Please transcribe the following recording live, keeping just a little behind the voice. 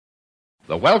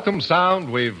The welcome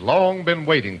sound we've long been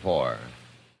waiting for.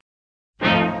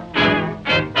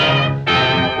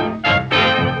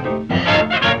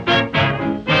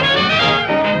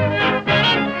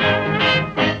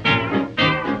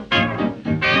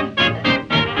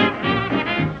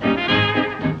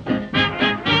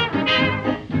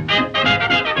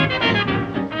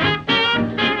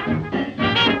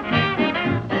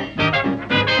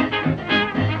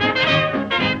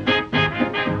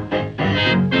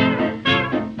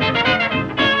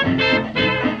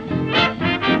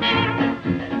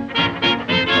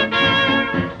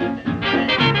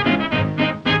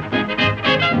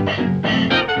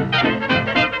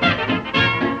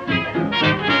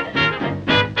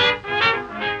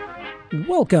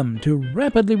 Welcome to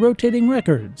Rapidly Rotating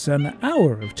Records, an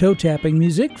hour of toe-tapping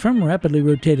music from rapidly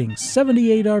rotating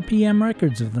 78 RPM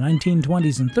records of the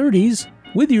 1920s and 30s,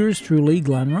 with yours truly,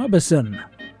 Glenn Robison.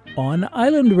 On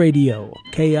Island Radio,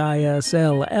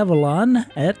 KISL Avalon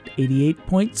at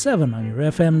 88.7 on your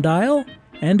FM dial,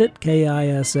 and at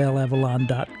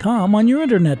KISLAvalon.com on your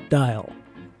internet dial.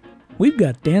 We've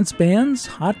got dance bands,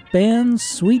 hot bands,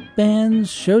 sweet bands,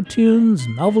 show tunes,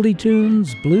 novelty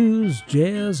tunes, blues,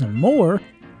 jazz, and more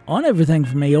on everything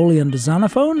from Aeolian to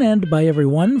Zonophone and by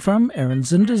everyone from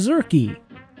Aronson to Zerke.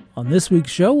 On this week's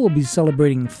show, we'll be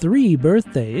celebrating 3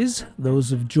 birthdays,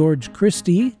 those of George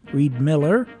Christie, Reed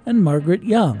Miller, and Margaret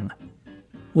Young.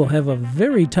 We'll have a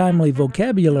very timely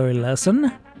vocabulary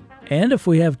lesson, and if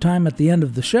we have time at the end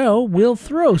of the show, we'll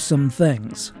throw some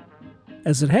things.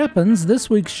 As it happens,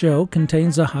 this week's show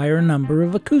contains a higher number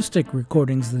of acoustic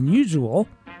recordings than usual,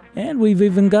 and we've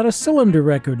even got a cylinder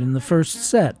record in the first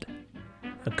set.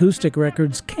 Acoustic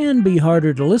records can be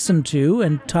harder to listen to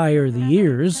and tire the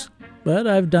ears, but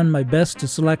I've done my best to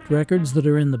select records that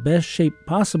are in the best shape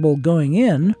possible going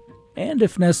in, and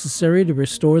if necessary to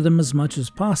restore them as much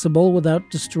as possible without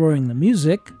destroying the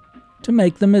music, to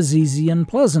make them as easy and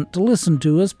pleasant to listen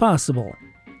to as possible.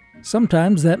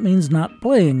 Sometimes that means not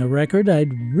playing a record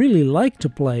I'd really like to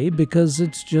play because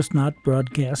it's just not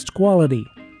broadcast quality.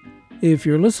 If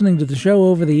you're listening to the show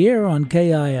over the air on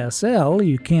KISL,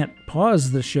 you can't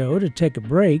pause the show to take a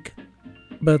break,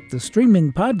 but the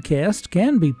streaming podcast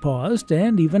can be paused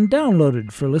and even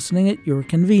downloaded for listening at your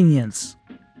convenience.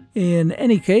 In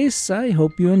any case, I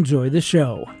hope you enjoy the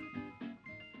show.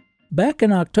 Back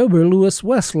in October, Louis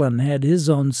Westland had his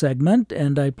own segment,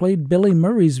 and I played Billy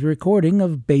Murray's recording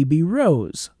of Baby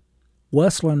Rose.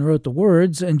 Westland wrote the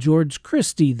words and George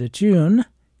Christie the tune,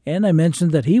 and I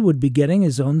mentioned that he would be getting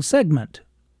his own segment.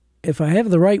 If I have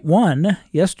the right one,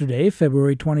 yesterday,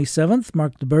 February 27th,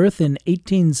 marked the birth in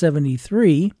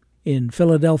 1873, in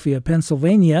Philadelphia,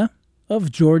 Pennsylvania,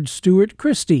 of George Stewart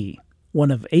Christie,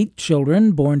 one of 8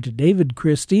 children born to David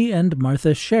Christie and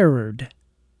Martha Sherrard.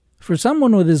 For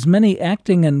someone with as many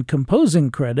acting and composing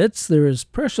credits, there is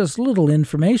precious little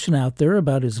information out there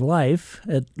about his life,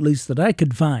 at least that I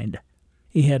could find.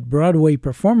 He had Broadway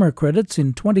performer credits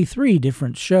in 23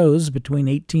 different shows between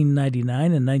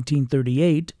 1899 and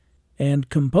 1938, and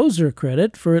composer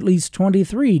credit for at least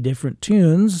 23 different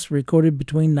tunes recorded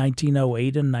between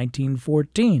 1908 and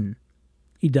 1914.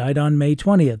 He died on May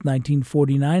 20th,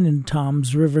 1949 in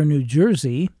Toms River, New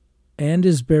Jersey, and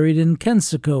is buried in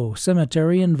Kensico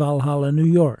Cemetery in Valhalla, New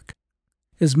York.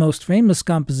 His most famous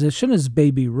composition is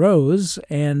Baby Rose,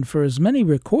 and for as many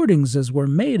recordings as were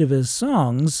made of his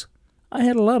songs, I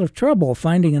had a lot of trouble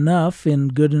finding enough in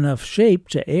good enough shape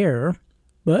to air,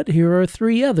 but here are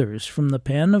 3 others from the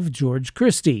pen of George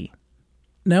Christie.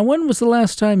 Now, when was the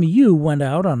last time you went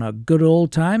out on a good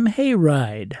old-time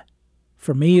hayride?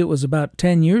 For me, it was about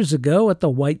 10 years ago at the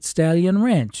White Stallion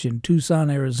Ranch in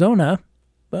Tucson, Arizona,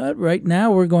 but right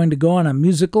now we're going to go on a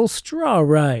musical straw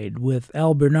ride with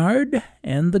Al Bernard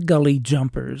and the Gully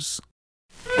Jumpers.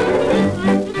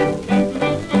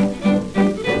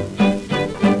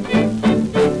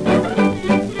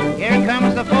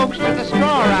 Folks to the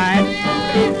straw ride.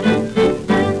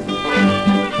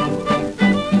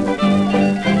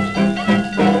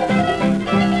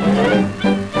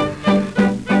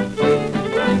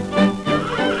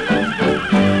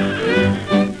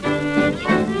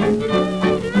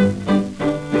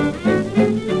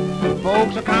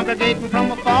 Folks are congregating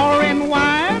from afar and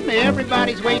wide.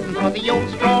 Everybody's waiting for the old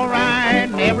straw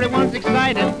ride. Everyone's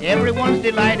excited, everyone's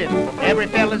delighted. Every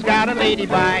fella's got a lady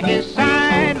by his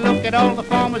side. Look at all the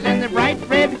farmers in their bright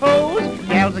red hose.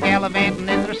 Gals are gallivanting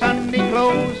in their Sunday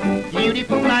clothes.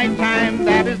 Beautiful nighttime,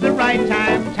 that is the right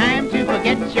time. Time to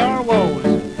forget your woes.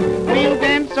 We'll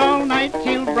dance all night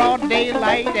till broad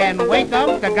daylight and wake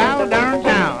up the gal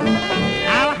downtown.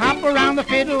 I'll hop around the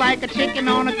fiddle like a chicken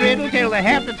on a griddle till they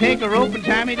have to take a rope and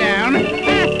tie me down.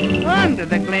 under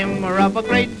the glimmer of a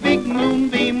great big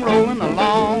moonbeam rolling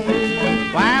along.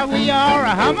 While we are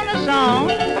a-humming a song,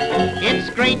 it's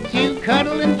great to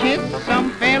cuddle and kiss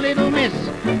some fair little miss.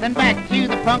 Then back to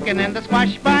the pumpkin and the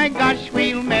squash, by gosh,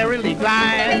 we'll merrily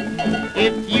glide.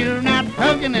 If you're not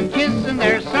hugging and kissing,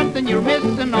 there's something you're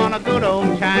missing on a good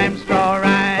old-time straw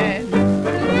ride.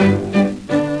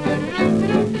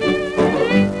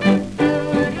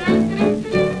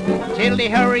 Tildy,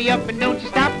 hurry up and don't you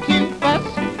stop to fuss.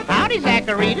 Howdy,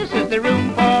 Zacharias, is there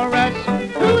room for us?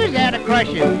 Who is that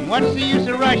a-crushin'? What's the use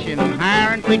of rushin'?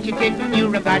 Higher and quit your tickling,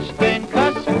 you're a gosh dang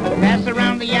cuss. Pass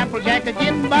around the applejack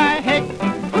again, by heck.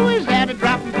 Who is that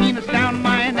a-dropping peanuts down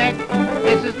my neck?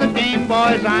 This is the game,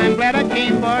 boys, I'm glad I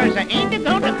came, boys. I ain't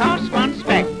a-going to cost one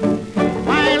speck.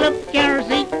 Why, look here,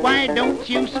 Zeke, why don't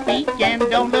you speak and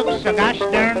don't look so gosh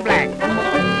darn black?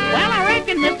 Well, I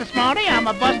reckon, Mr. Smarty, I'm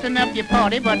a-busting up your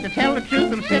party, but to tell the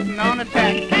truth, I'm sitting on a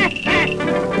tack.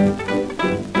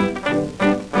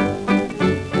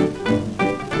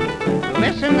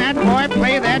 Listen, that boy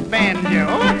play that banjo.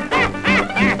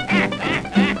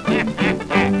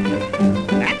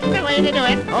 That's the way to do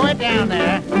it. Pull it down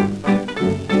there.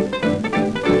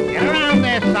 Get around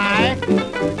there, Si.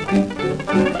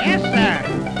 Yes, sir.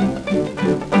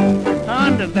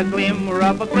 Under the glimmer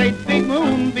of a great big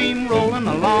moonbeam rolling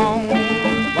along,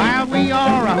 while we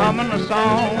are a-humming a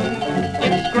song,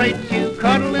 it's great to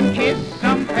cuddle and kiss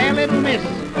some fair little miss.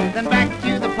 Then back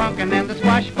to the pumpkin and the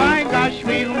squash, by gosh,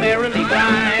 we'll merrily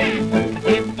glide.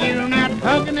 If you're not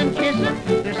hugging and kissing,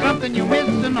 there's something you're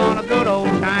missing on a good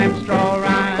old-time straw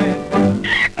ride.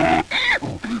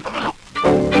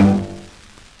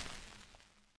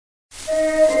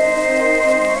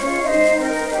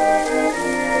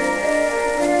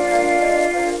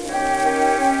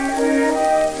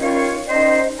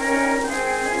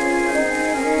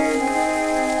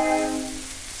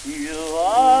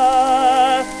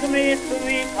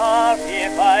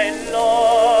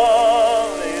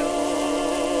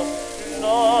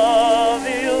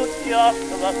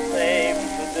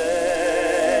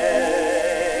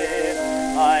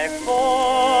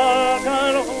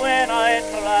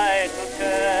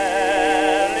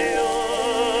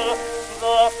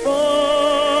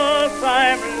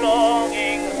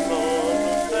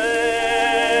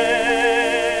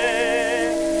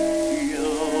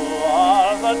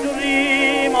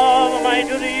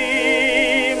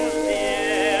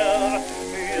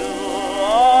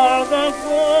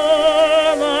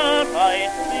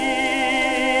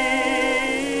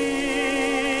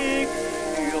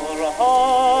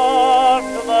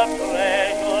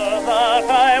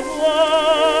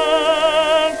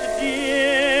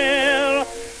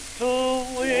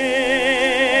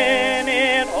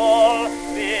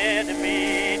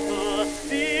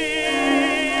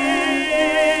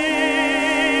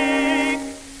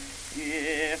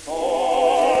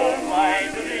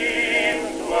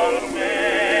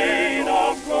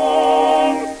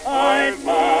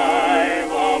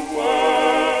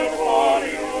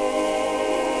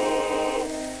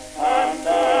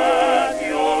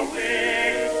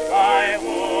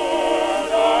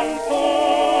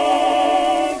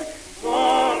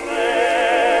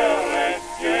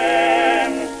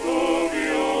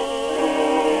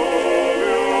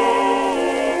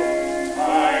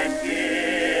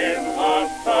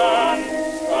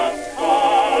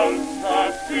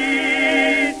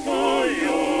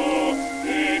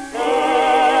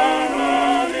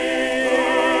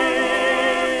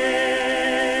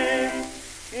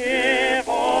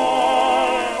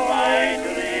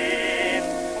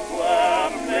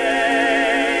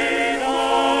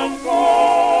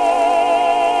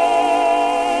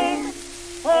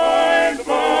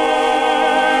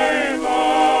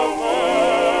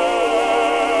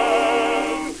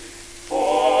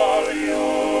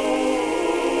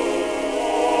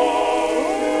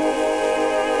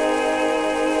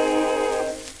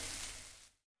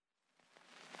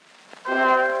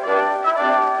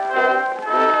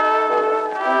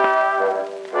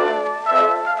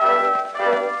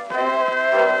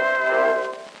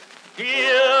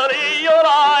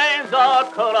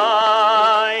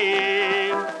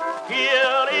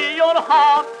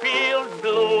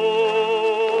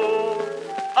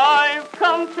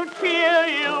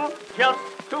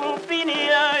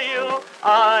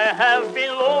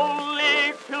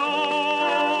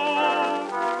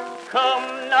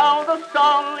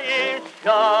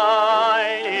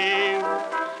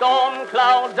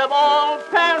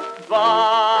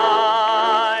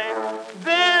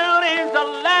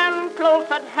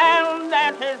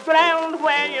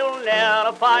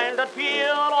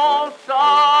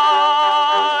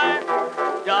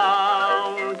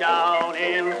 Down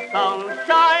in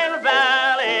sunshine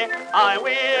I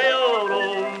will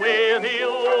roam with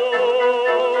you.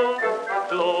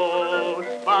 Close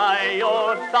by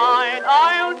your side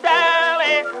I'll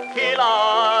dally till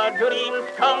our dreams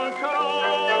come true.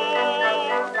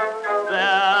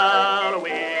 There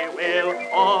we will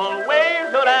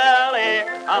always rally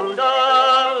under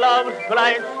love's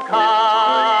bright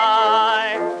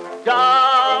sky.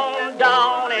 Down,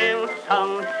 down in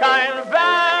Sunshine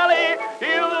Valley,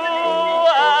 you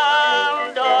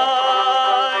and I.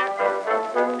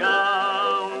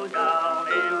 Down, down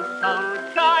in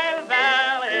Sunshine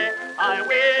Valley, I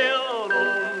will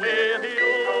roam with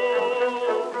you.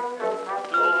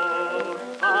 Close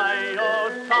by your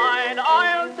side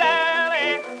I'll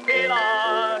dally till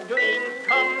our dreams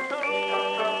come true.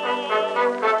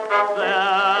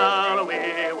 There we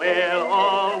will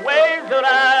always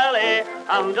rally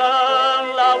under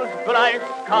love's bright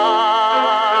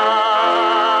sky.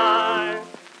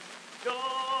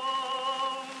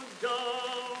 Down,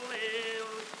 down in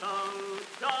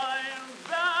Sunshine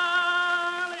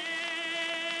Valley,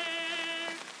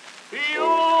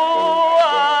 you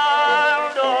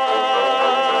and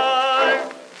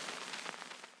I.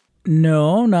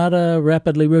 No, not a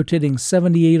rapidly rotating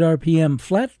 78 RPM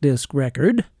flat disc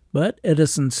record, but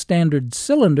Edison's standard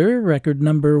cylinder, record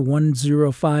number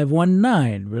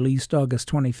 10519, released August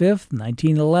 25th,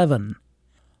 1911.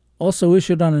 Also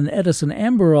issued on an Edison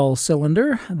Amberol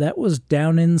cylinder, that was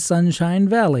Down in Sunshine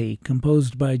Valley,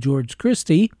 composed by George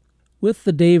Christie, with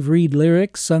the Dave Reed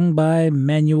lyrics sung by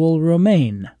Manuel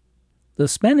Romain. The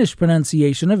Spanish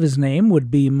pronunciation of his name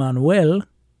would be Manuel,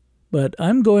 but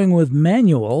I'm going with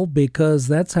Manuel because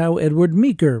that's how Edward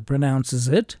Meeker pronounces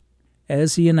it,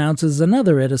 as he announces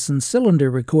another Edison cylinder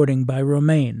recording by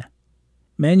Romain.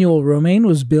 Manuel Romain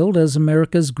was billed as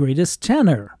America's greatest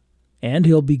tenor, and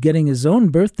he'll be getting his own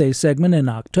birthday segment in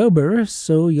October,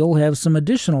 so you'll have some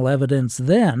additional evidence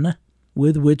then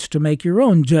with which to make your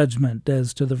own judgment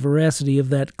as to the veracity of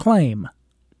that claim.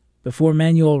 Before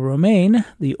Manuel Romain,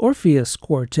 the Orpheus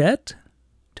Quartet,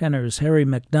 tenors Harry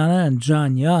McDonough and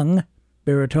John Young,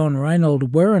 baritone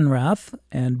Reinhold Werenrath,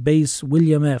 and bass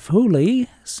William F. Hooley,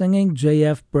 singing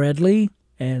J.F. Bradley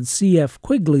and C.F.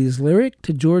 Quigley's lyric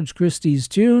to George Christie's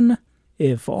tune,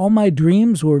 "If All My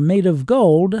Dreams Were Made of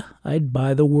Gold, I'd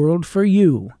Buy the World for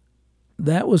You."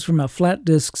 That was from a flat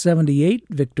disc 78,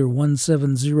 Victor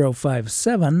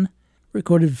 17057,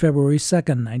 recorded February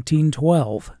 2nd,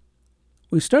 1912.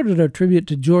 We started our tribute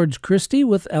to George Christie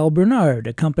with Al Bernard,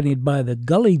 accompanied by the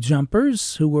Gully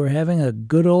Jumpers, who were having a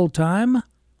good old time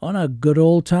on a good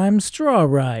old time straw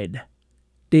ride.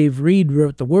 Dave Reed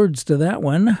wrote the words to that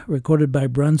one, recorded by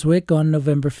Brunswick on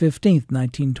November 15,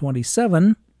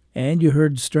 1927, and you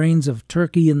heard strains of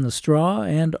Turkey in the Straw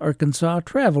and Arkansas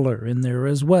Traveler in there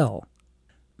as well.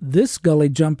 This Gully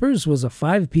Jumpers was a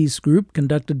 5-piece group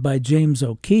conducted by James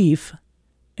O'Keefe,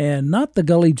 and not the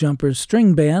Gully Jumpers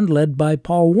string band led by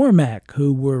Paul Womack,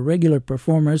 who were regular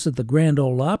performers at the Grand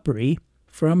Ole Opry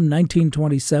from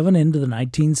 1927 into the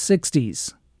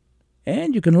 1960s.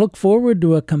 And you can look forward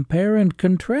to a compare and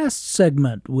contrast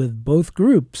segment with both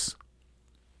groups.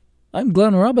 I'm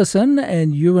Glenn Robison,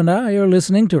 and you and I are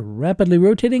listening to Rapidly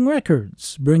Rotating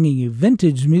Records, bringing you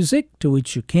vintage music to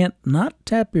which you can't not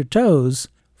tap your toes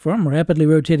from rapidly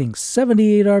rotating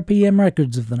 78 RPM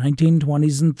records of the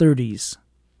 1920s and 30s.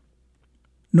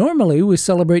 Normally, we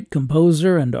celebrate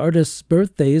composer and artists'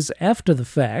 birthdays after the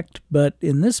fact, but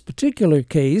in this particular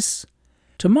case,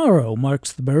 tomorrow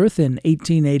marks the birth in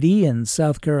 1880 in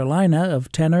South Carolina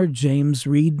of tenor James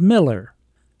Reed Miller.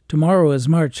 Tomorrow is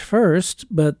March 1st,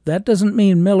 but that doesn't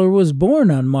mean Miller was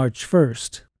born on March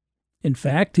 1st. In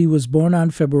fact, he was born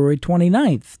on February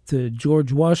 29th to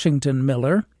George Washington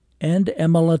Miller and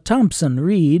Emma Thompson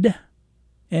Reed,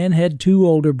 and had 2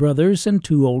 older brothers and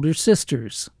 2 older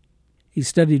sisters. He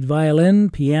studied violin,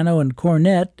 piano, and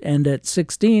cornet, and at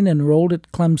 16 enrolled at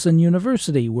Clemson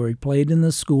University, where he played in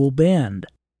the school band.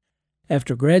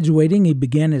 After graduating, he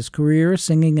began his career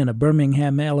singing in a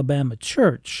Birmingham, Alabama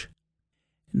church.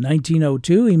 In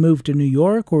 1902, he moved to New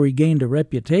York, where he gained a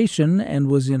reputation and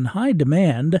was in high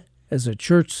demand as a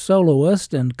church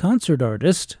soloist and concert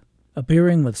artist,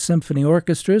 appearing with symphony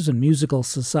orchestras and musical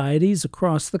societies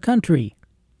across the country.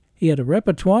 He had a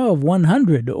repertoire of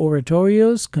 100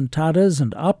 oratorios, cantatas,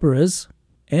 and operas,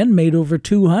 and made over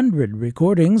 200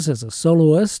 recordings as a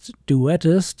soloist,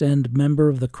 duettist, and member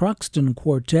of the Croxton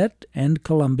Quartet and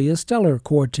Columbia Stellar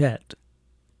Quartet.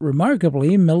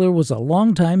 Remarkably, Miller was a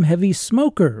longtime heavy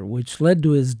smoker, which led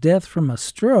to his death from a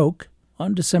stroke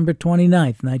on December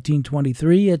 29,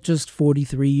 1923, at just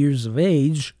 43 years of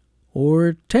age,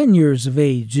 or 10 years of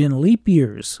age in leap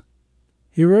years.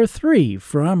 Here are 3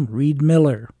 from Reed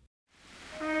Miller.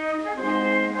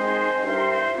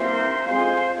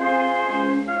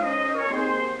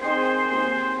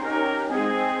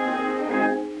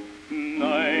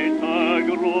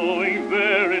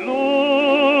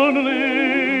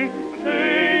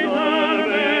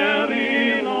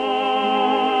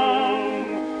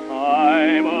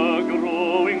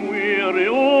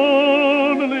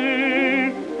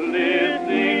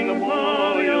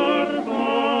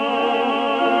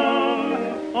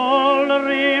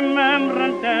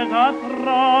 are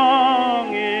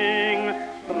thronging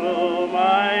through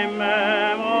my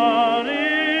memory,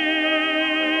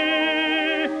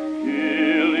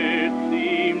 till it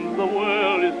seems the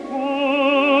world is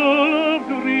full of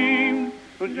dreams,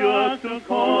 just to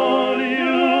call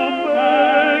you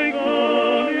back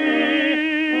to me.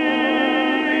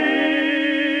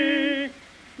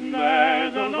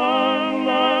 There's a long,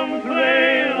 long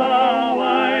trail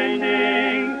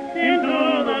winding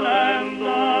into the land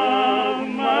of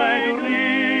my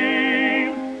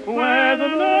dreams, where the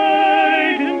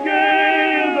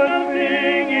nightingales are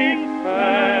singing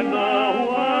and the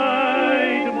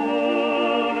white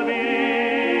moonbeams.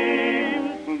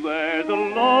 There's a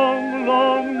long,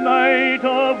 long night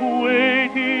of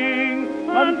waiting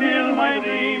until my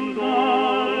dreams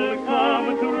all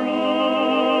come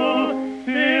true,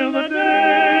 till the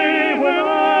day when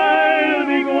I'll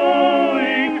be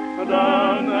going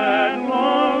down that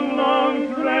long,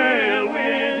 long trail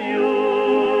with you.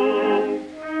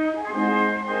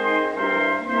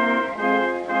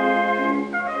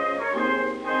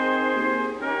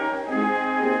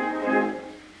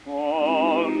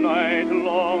 All night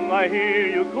long I hear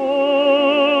you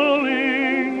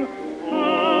calling,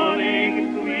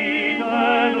 calling sweet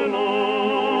and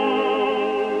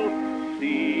low.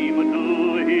 Seem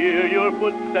to hear your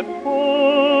footsteps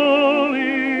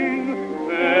falling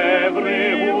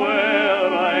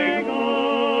everywhere I go.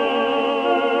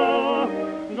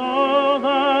 Though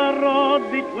the road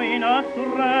between us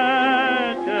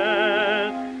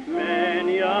stretches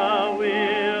many a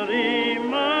weary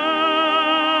mile,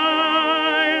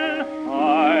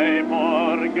 I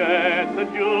forget that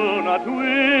you're not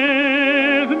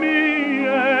with me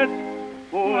yet.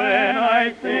 When I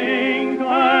think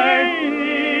I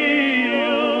see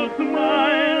you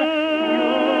smile,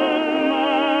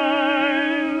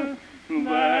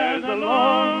 there's a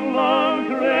long, long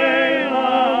trail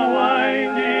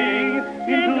winding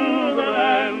into the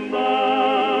land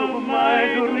of my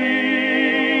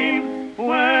dreams,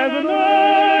 where the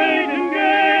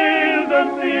nightingales are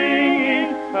singing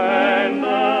and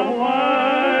the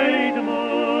white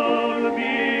moonbeams.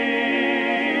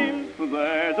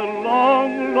 There's a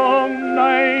long, long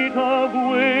night of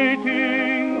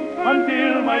waiting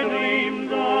until my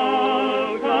dreams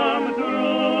all come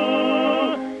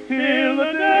true, till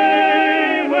the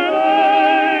day when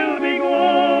I'll be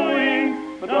going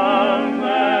down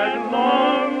that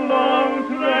long, long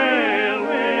trail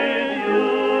with you.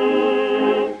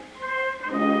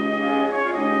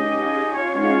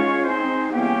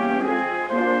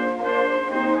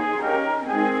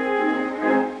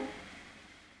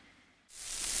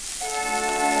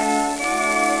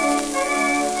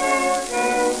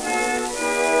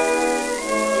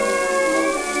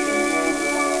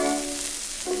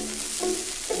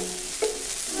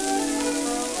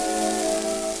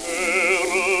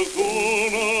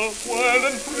 Arizona, wild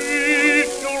and free,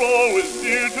 you're always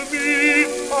dear to me.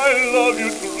 I love you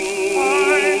true. I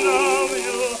love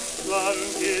you,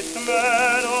 sun-kissed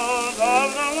meadows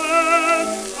of the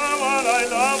west. The one I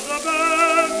love the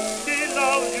best, he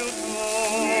loves you too.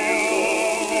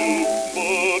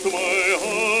 But my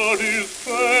heart is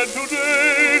sad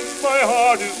today. My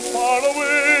heart is far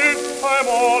away. I'm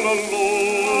all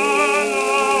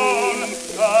alone.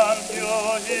 Can't you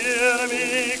hear me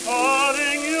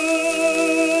calling you?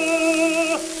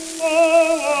 Oh,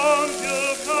 won't you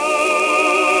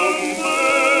come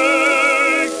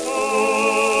back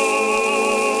home?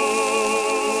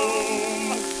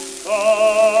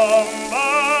 Come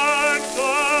back to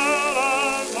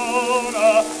Arizona,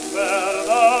 where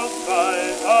the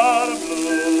skies are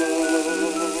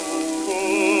blue.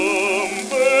 Come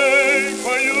back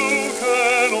where you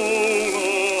can own a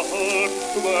heart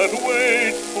that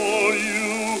waits for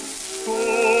you so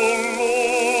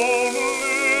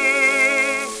lonely.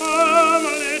 Come,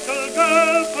 little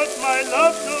girl, put my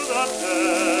love to the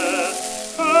test.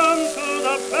 Come to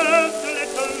the best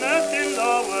little nest in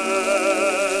the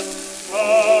west.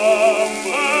 Come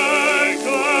back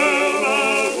to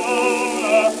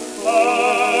Arizona, I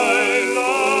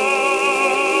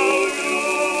love you.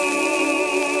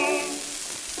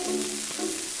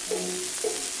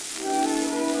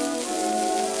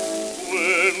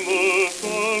 When the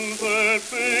sunset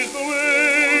fades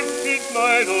away, each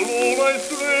night alone I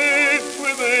stray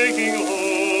with aching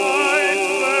heart.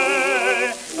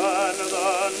 And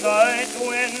the night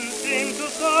wind seemed to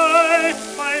sigh.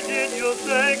 Why did you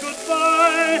say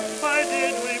goodbye? Why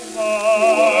did we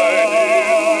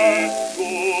part?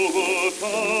 Oh, the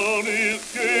town is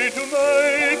gay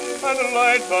tonight, and the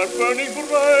lights are burning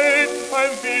bright.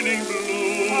 I'm feeling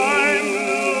blue. I'm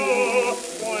blue,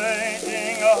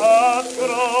 waiting a heart for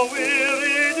a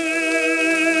weary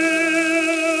day.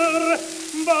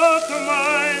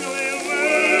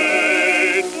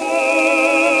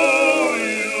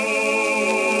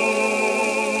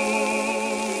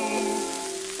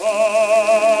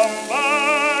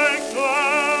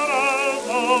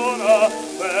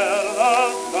 where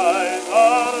the skies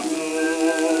are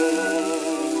blue.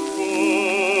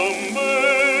 Come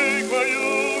back where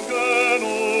you can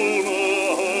own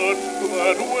a heart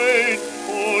that waits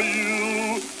for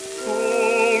you so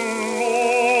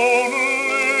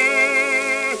lonely.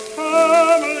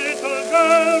 Come, little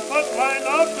girl, put my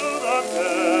love to the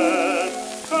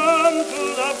test. Come to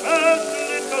the best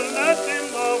little nest in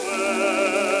the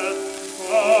west.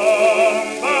 Come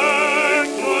back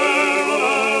where I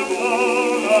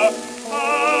love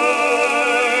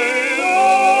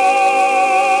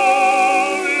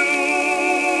you.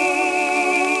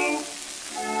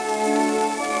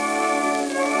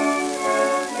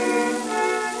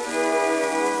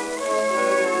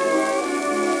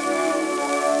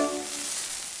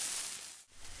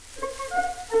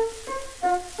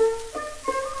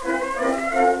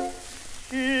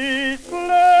 She's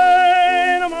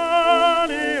plain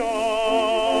Mario,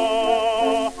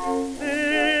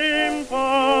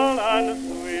 simple and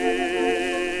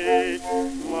sweet.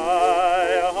 My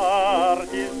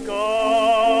heart is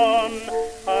gone,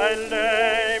 I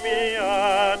lay me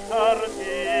at her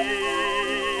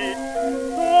feet.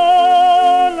 So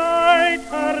light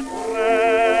her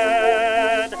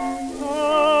tread,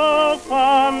 so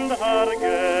fond her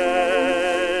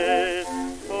gaze,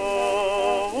 so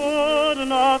would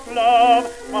not love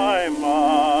my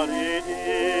Marie dear.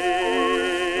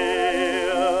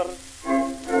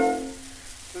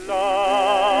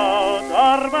 Clouds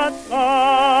are but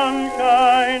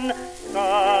sunshine,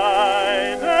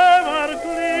 skies ever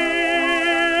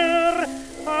clear.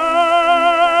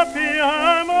 Happy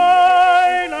am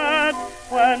I, lad,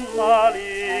 when Molly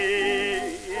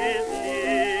is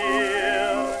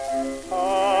near.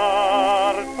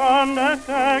 Heart fond as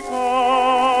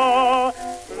echo,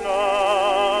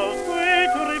 love's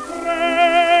sweet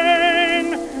refrain,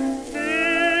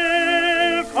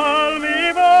 still call me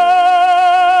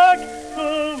back to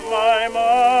my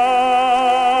Marie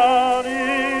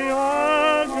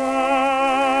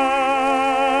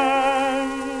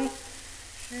again.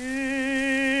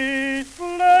 She's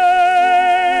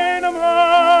plain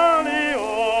Marie,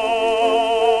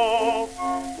 oh,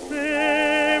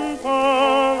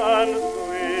 simple and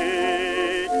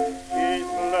sweet. She's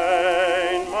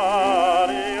plain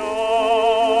Marie,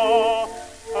 oh,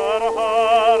 her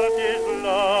heart is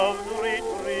love's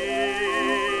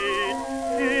retreat.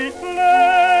 She's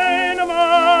plain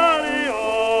Marie,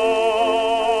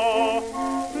 oh,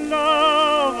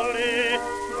 lovely,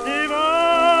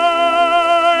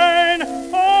 divine.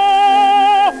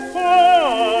 Oh,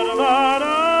 would that I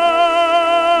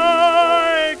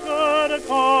could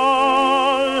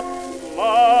call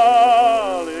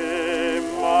Molly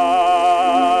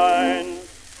mine.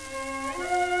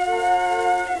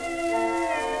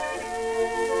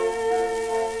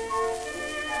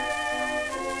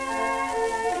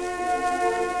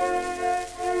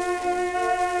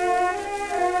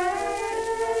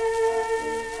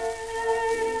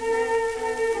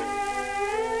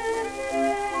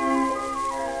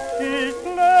 She's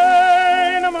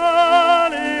plain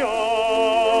Molly,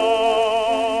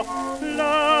 oh,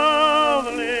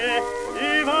 lovely,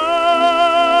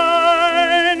 divine.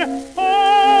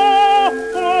 Oh,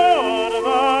 would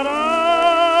that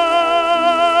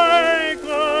I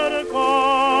could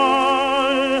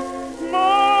call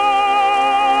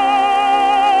Molly mine.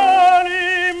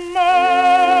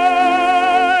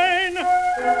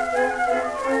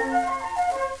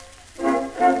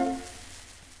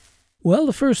 Well,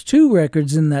 the first two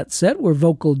records in that set were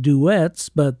vocal duets,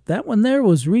 but that one there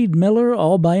was Reed Miller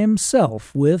all by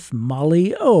himself with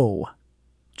Molly O.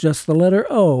 Just the letter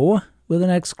O with an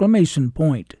exclamation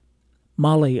point.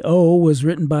 Molly O was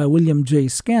written by William J.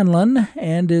 Scanlon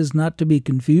and is not to be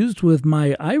confused with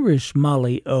My Irish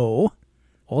Molly O,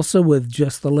 also with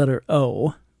just the letter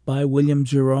O by William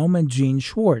Jerome and Gene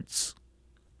Schwartz.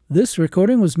 This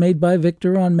recording was made by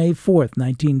Victor on May 4th,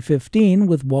 1915,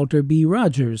 with Walter B.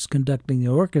 Rogers conducting the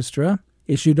orchestra,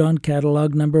 issued on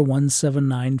catalog number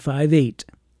 17958.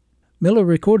 Miller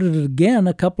recorded it again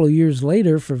a couple of years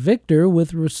later for Victor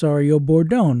with Rosario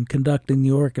Bordone conducting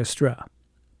the orchestra.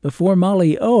 Before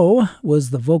Molly O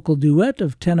was the vocal duet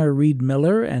of tenor Reed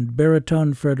Miller and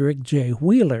baritone Frederick J.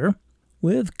 Wheeler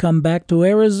with Come Back to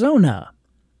Arizona.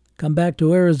 Come Back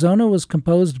to Arizona was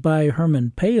composed by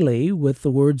Herman Paley with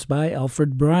the words by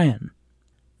Alfred Bryan.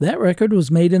 That record was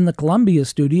made in the Columbia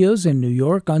Studios in New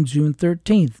York on June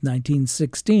 13,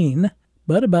 1916,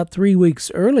 but about 3 weeks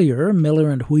earlier,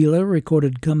 Miller and Wheeler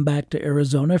recorded Come Back to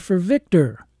Arizona for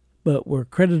Victor, but were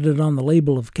credited on the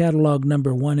label of catalog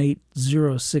number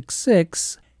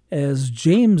 18066 as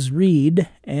James Reed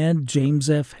and James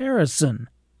F. Harrison,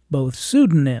 both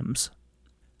pseudonyms.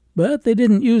 But they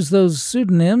didn't use those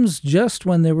pseudonyms just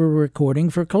when they were recording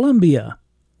for Columbia.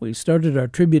 We started our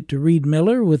tribute to Reed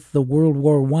Miller with the World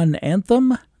War I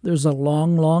anthem, There's a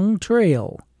Long, Long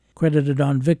Trail, credited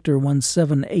on Victor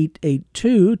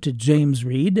 17882 to James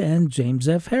Reed and James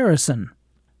F. Harrison.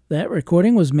 That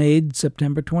recording was made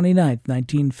September 29,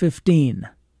 1915.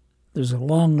 There's a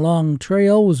Long, Long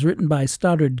Trail was written by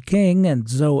Stoddard King and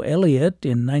Zoe Elliott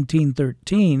in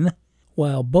 1913,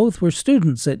 while both were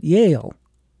students at Yale.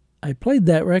 I played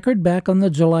that record back on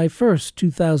the July 1st,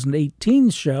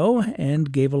 2018 show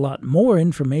and gave a lot more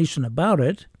information about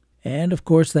it. And of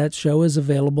course that show is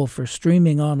available for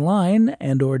streaming online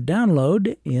and or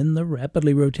download in the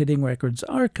Rapidly Rotating Records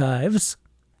archives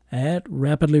at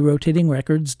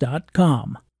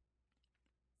rapidlyrotatingrecords.com.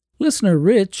 Listener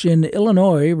Rich in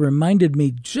Illinois reminded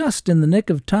me just in the nick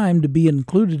of time to be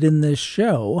included in this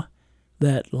show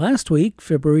that last week,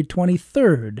 February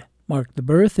 23rd, marked the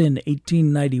birth in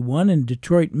 1891 in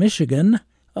Detroit, Michigan,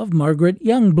 of Margaret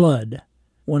Youngblood,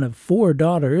 one of 4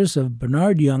 daughters of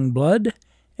Bernard Youngblood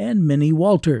and Minnie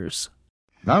Walters.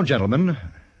 Now, gentlemen,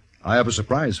 I have a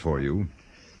surprise for you.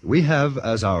 We have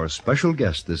as our special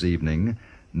guest this evening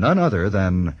none other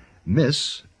than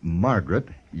Miss Margaret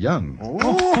Young.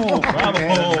 Oh,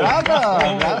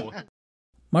 bravo!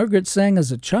 Margaret sang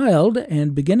as a child,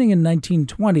 and beginning in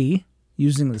 1920,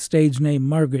 using the stage name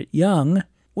Margaret Young,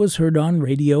 was heard on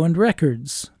radio and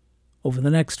records. Over the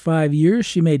next 5 years,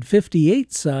 she made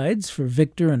 58 sides for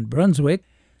Victor and Brunswick,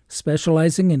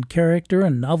 specializing in character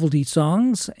and novelty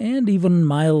songs and even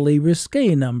mildly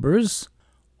risque numbers,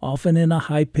 often in a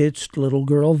high-pitched little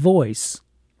girl voice.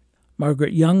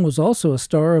 Margaret Young was also a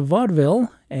star of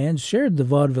vaudeville and shared the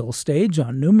vaudeville stage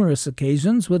on numerous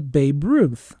occasions with Babe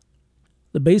Ruth.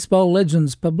 The baseball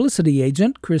legend's publicity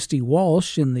agent, Christy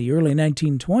Walsh, in the early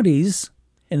 1920s,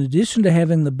 in addition to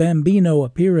having the Bambino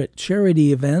appear at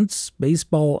charity events,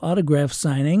 baseball autograph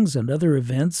signings, and other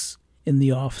events in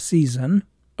the off-season,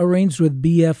 arranged with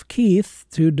B.F. Keith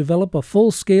to develop a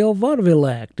full-scale vaudeville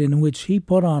act in which he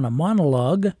put on a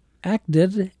monologue,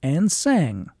 acted, and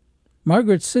sang.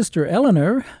 Margaret's sister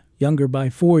Eleanor, younger by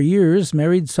 4 years,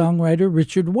 married songwriter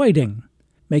Richard Whiting,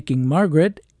 making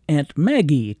Margaret Aunt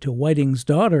Maggie to Whiting's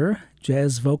daughter,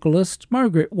 jazz vocalist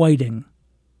Margaret Whiting.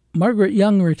 Margaret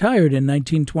Young retired in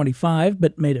 1925,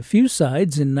 but made a few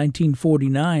sides in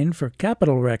 1949 for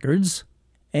Capitol Records,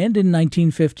 and in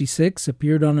 1956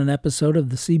 appeared on an episode of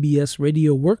the CBS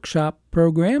Radio Workshop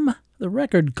program, The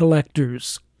Record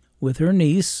Collectors, with her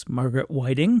niece, Margaret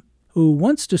Whiting, who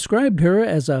once described her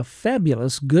as a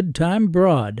fabulous good-time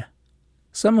broad.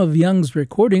 Some of Young's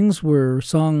recordings were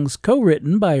songs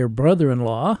co-written by her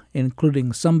brother-in-law,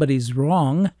 including Somebody's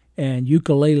Wrong and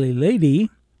Ukulele Lady,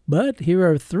 but here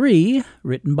are 3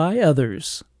 written by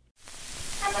others.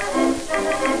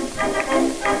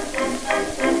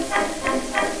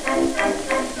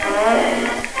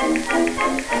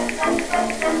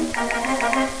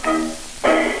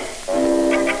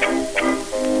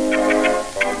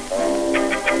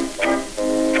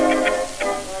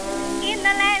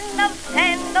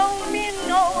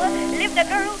 A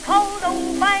girl called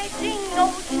Oh-By-Jingo,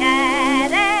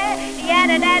 Shada,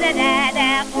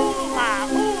 yada-da-da-da-da, oompa,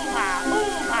 oompa,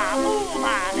 oompa,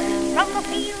 oompa. From the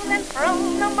fields and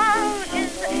from the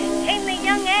marshes came the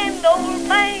young and old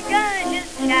by-gushes,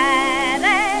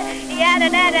 Shada,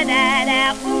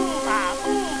 yada-da-da-da-da, oompa,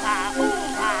 oompa,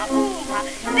 oompa, oompa.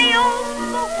 They all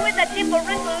spoke with a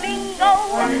different lingo,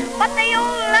 but they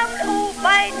all loved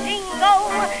Oh-By-Jingo,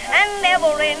 and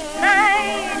every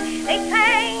night they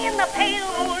sang in the pale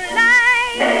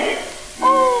moonlight.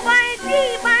 Oh, by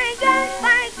gee, by gosh,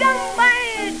 by gum,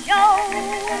 by Joe.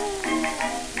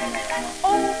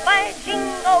 Oh, by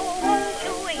Jingo, won't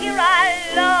you hear our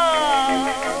love?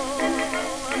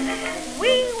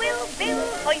 We will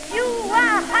build for you a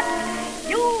hut.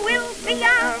 You will be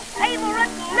our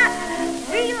favorite nut.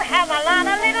 We'll have a lot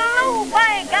of little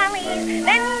oh-by gollies,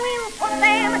 then we'll put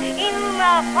them in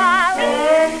the folly.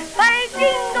 By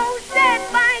Jingo said,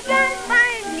 by gosh, by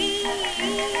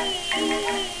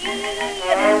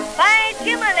by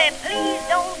Jiminy, please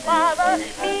don't bother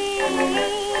me.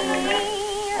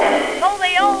 So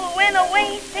they all went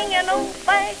away singing, oh,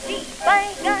 by gee,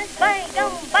 by gosh, by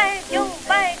gum, by Joe,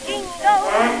 by Jingo,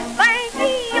 by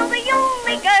gee, you're the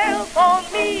only girl for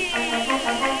me.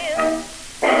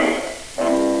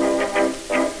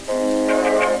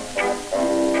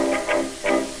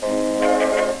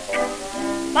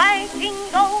 By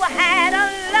Jingo had a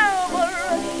lover,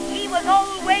 he was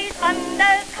always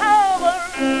undercover.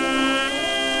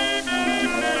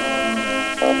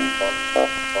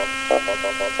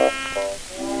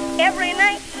 Every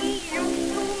night he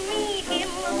used to meet him,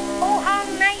 oh how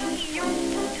nice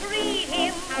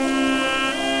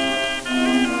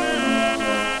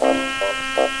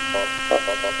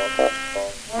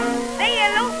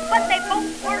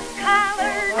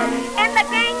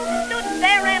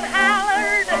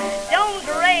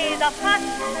fuss.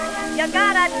 You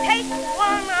gotta take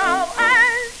one of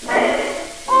us.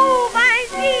 Oh, by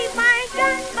gee, by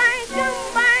God, by gum,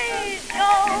 by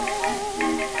Joe.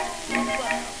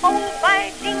 Oh,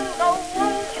 by jingo,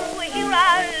 won't you hear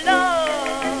our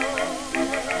love?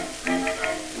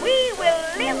 We will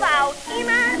live out in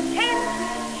a tent,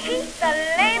 cheat the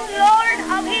landlord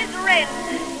of his rent.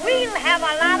 We'll have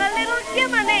a lot of little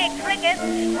Jiminy crickets.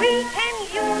 We can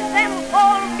use them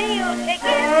for meal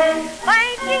tickets. By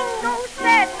jingo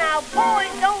said, now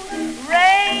boys don't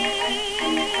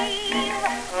rave.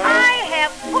 I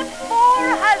have put 4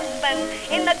 husbands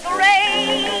in the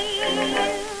grave.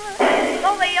 So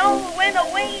they all went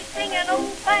away singing, oh,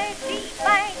 by gee,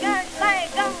 by God, by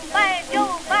gum, by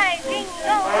Joe, by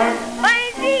jingo.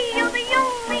 By gee, you're the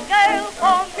only girl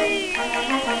for me.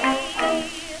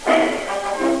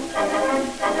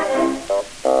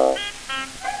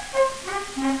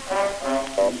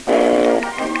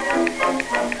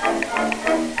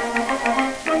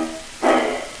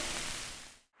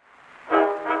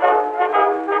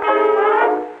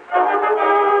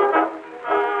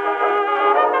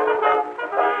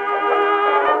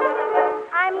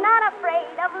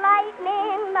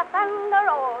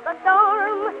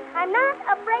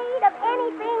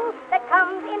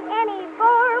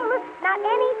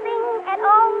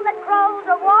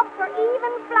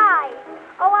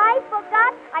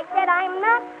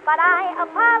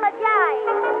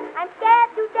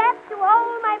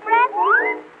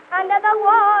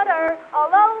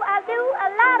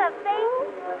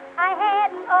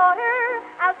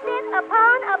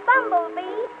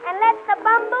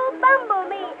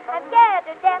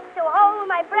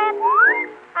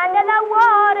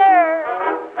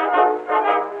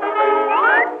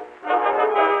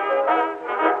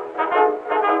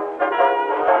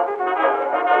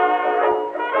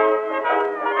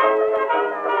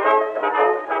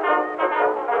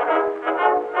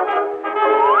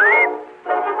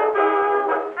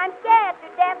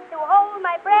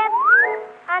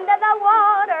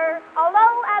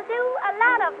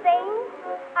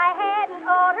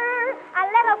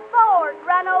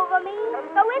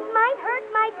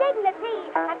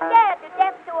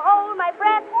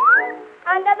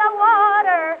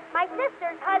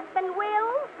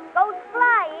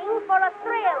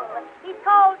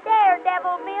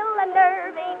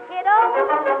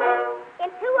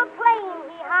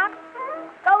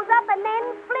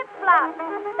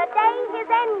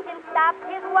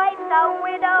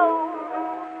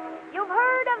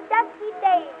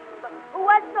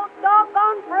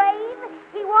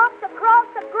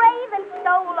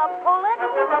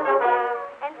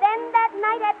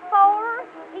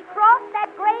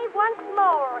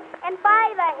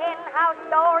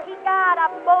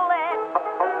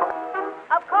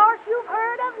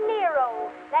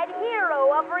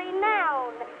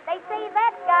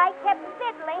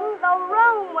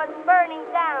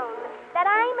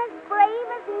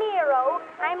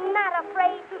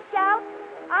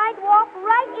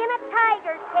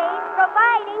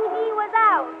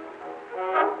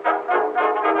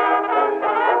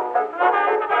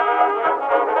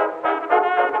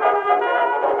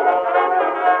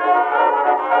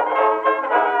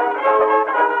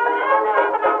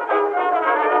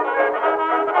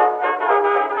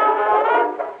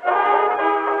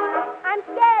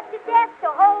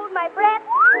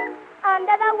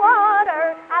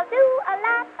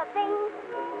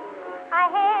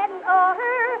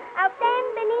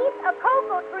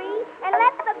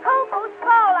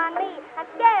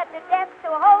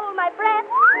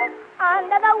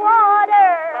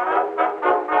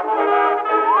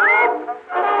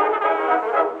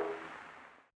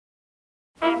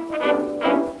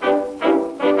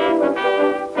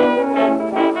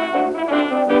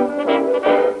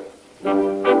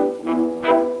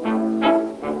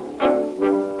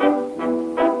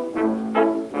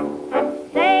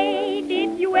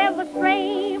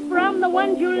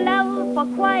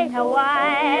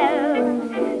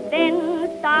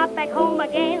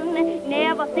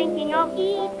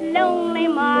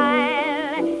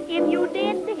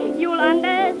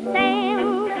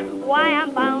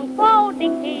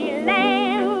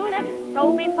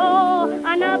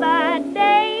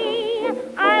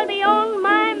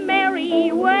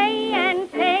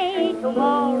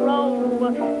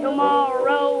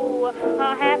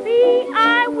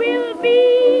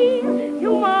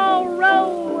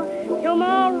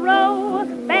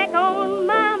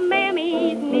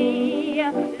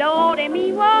 Lordy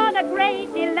me, what a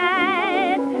great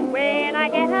delight when I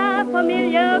get a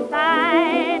familiar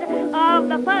sight of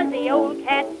the fuzzy old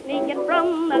cat sneaking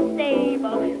from the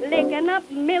stable, licking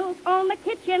up milk on the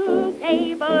kitchen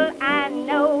table. I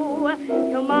know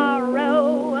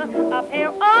tomorrow a pair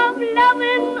of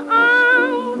loving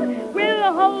arms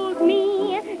will hold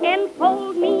me and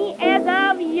fold me as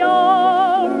of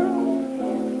yore.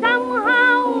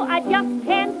 Somehow I just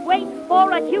can't wait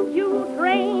for a choo-choo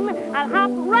train. I'll hop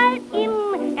right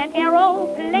in an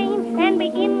aeroplane and be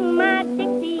in my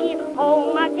Dixie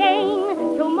home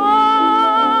again tomorrow.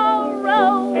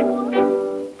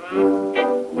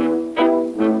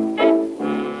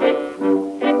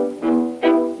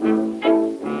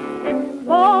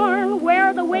 Born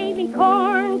where the waving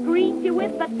corn greets you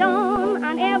with the dawn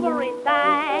on every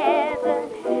side,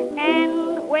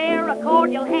 and where a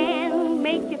cordial hand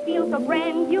makes you feel so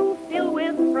grand you fill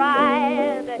with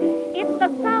pride. It's the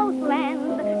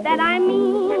Southland that I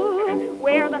mean,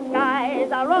 where the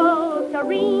skies are all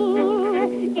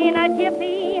serene. In a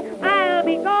jiffy I'll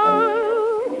be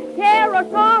gone, care or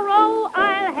sorrow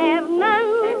I'll have none.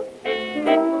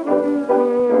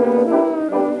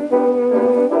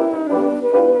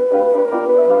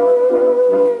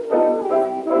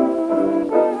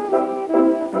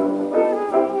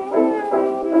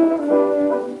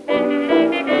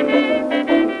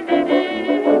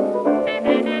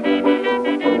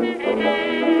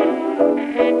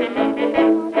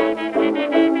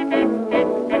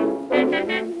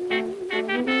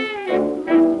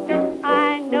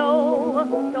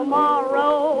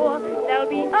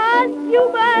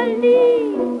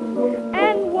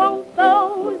 And won't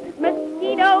those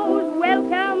mosquitoes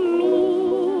welcome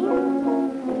me?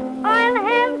 I'll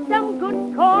have some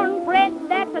good cornbread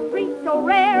that's a treat so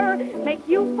rare, make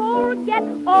you forget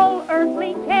all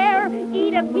earthly care.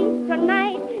 Eat a piece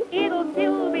tonight, it'll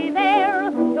still be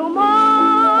there tomorrow.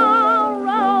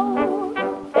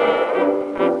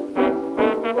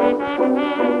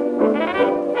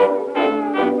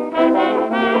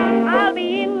 I'll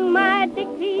be in my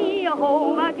Dixie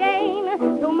home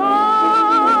again tomorrow.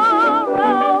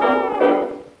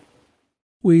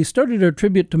 We started our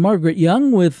tribute to Margaret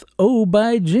Young with Oh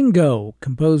by Jingo,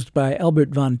 composed by Albert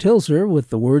von Tilzer with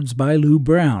the words by Lou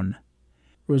Brown.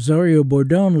 Rosario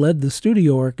Bordone led the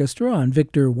studio orchestra on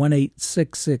Victor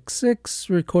 18666,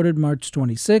 recorded March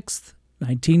 26,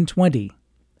 1920.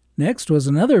 Next was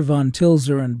another von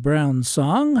Tilzer and Brown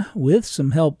song, with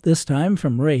some help this time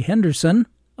from Ray Henderson,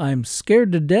 I'm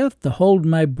Scared to Death to Hold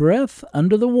My Breath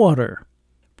Under the Water.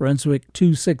 Brunswick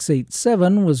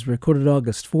 2687 was recorded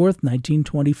August 4th,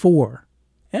 1924.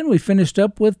 And we finished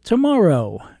up with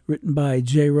Tomorrow, written by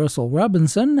J. Russell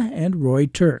Robinson and Roy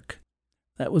Turk.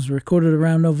 That was recorded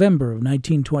around November of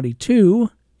 1922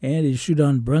 and issued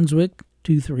on Brunswick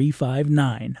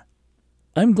 2359.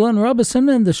 I'm Glenn Robison,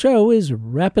 and the show is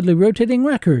Rapidly Rotating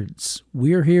Records.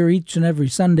 We're here each and every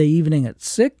Sunday evening at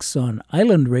 6 on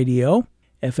Island Radio,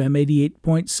 FM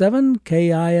 88.7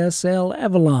 KISL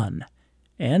Avalon,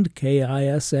 and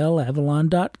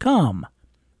KISLAvalon.com.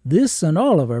 This and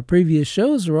all of our previous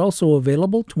shows are also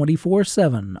available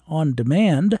 24/7 on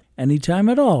demand anytime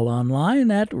at all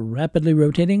online at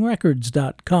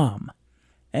rapidlyrotatingrecords.com.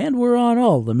 And we're on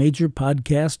all the major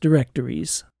podcast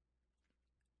directories.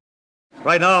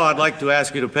 Right now, I'd like to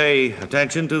ask you to pay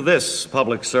attention to this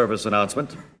public service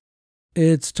announcement.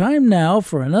 It's time now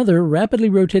for another Rapidly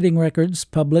Rotating Records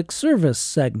public service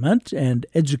segment and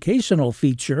educational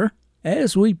feature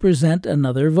as we present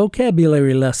another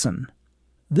vocabulary lesson.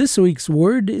 This week's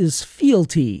word is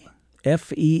fealty,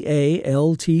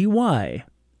 F-E-A-L-T-Y.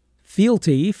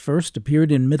 Fealty first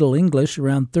appeared in Middle English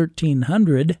around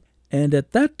 1300, and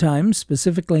at that time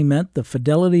specifically meant the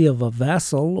fidelity of a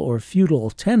vassal or feudal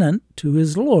tenant to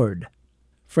his lord.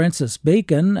 Francis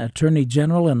Bacon, Attorney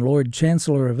General and Lord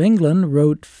Chancellor of England,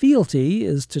 wrote, "Fealty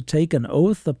is to take an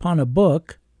oath upon a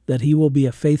book that he will be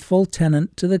a faithful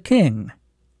tenant to the king."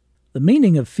 The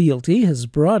meaning of fealty has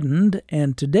broadened,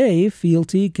 and today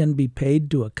fealty can be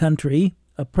paid to a country,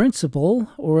 a principal,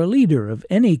 or a leader of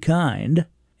any kind,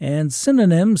 and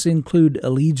synonyms include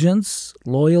allegiance,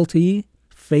 loyalty,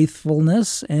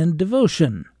 faithfulness, and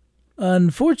devotion.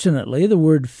 Unfortunately, the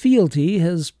word fealty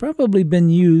has probably been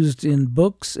used in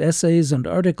books, essays, and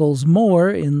articles more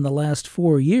in the last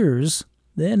 4 years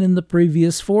than in the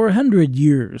previous 400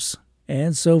 years.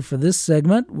 And so for this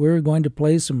segment, we're going to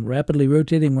play some rapidly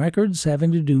rotating records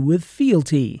having to do with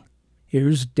fealty.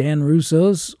 Here's Dan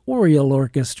Russo's Oriole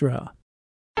Orchestra.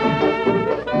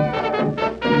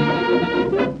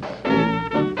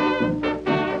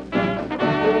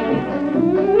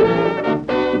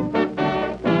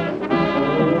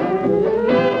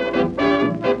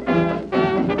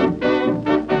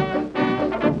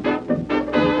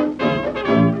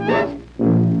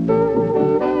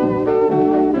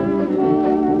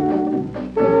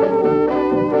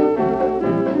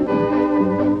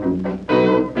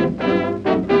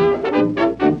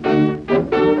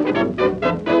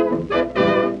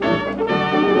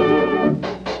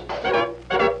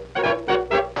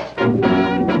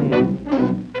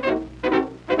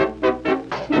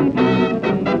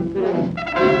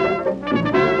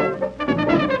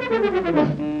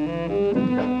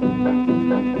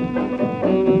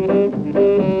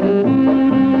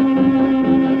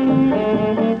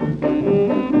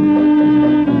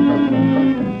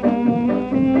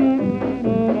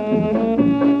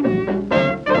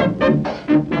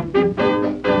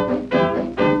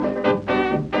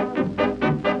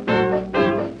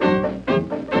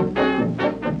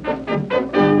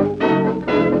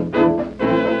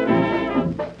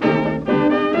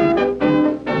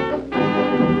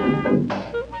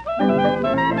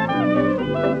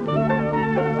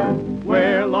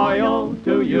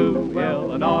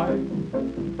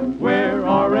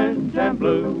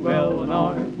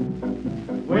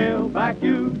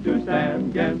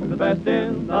 the best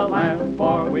in the land,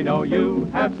 for we know you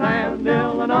have sand,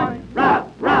 Illinois. Rap,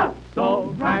 rap,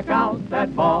 so crack out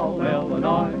that ball,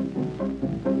 Illinois.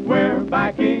 We're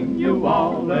backing you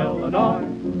all, Illinois.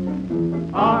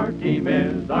 Our team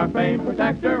is our fame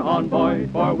protector on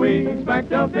Boyd, for we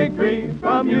expect a victory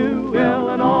from you,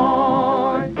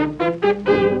 Illinois.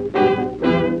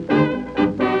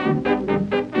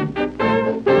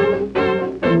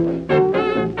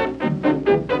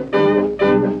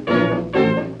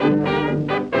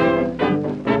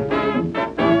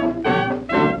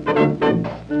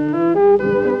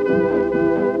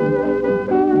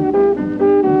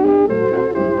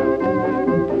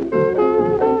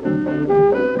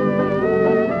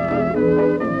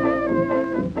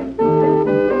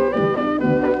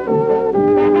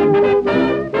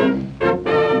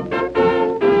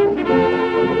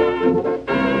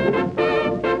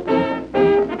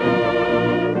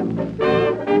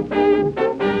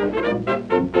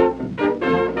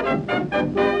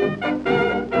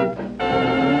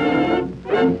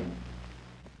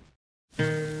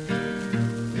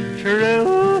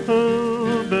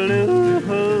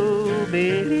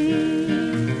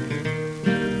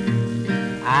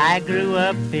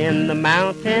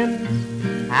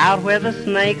 Out where the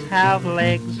snakes have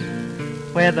legs,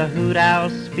 where the hoot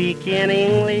owls speak in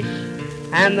English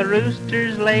and the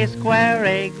roosters lay square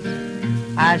eggs.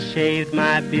 I shaved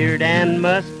my beard and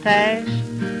mustache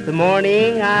the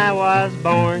morning I was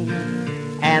born,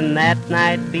 and that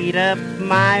night beat up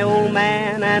my old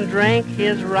man and drank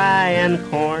his rye and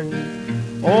corn.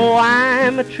 Oh,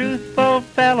 I'm a truthful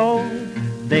fellow,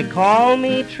 they call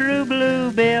me True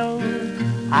Blue Bill.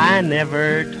 I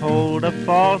never told a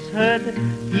falsehood,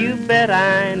 you bet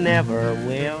I never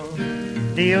will.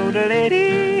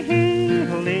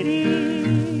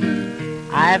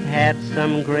 I've had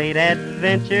some great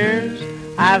adventures,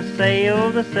 I've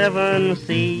sailed the 7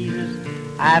 seas.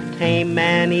 I've tamed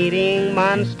man-eating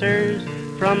monsters,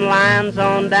 from lions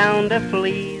on down to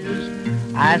fleas.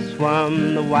 I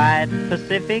swum the wide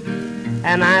Pacific,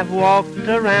 and I've walked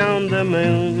around the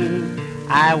moon.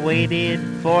 I waded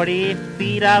 40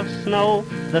 feet of snow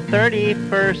the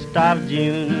 31st of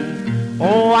June.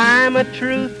 Oh, I'm a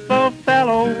truthful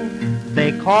fellow,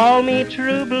 they call me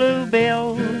True Blue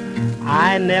Bill.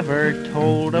 I never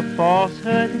told a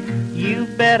falsehood, you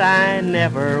bet I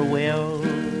never will.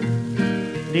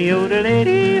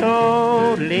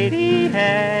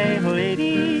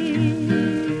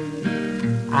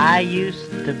 I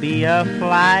used to be a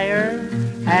flyer,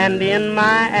 and in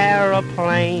my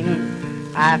aeroplane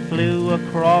I flew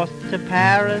across to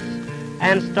Paris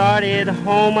and started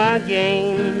home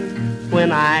again.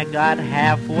 When I got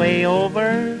halfway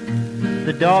over,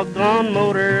 the doggone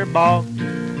motor balked,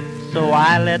 so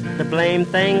I let the blame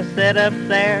thing sit up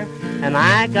there and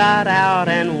I got out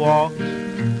and walked.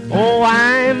 Oh,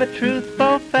 I'm a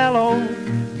truthful fellow,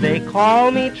 they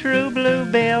call me True Blue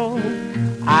Bill.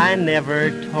 I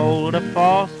never told a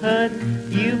falsehood,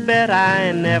 you bet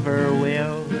I never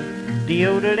will.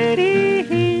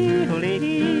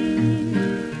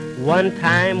 One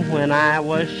time when I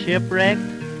was shipwrecked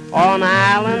on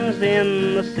islands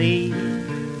in the sea,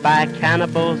 by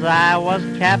cannibals I was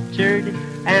captured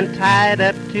and tied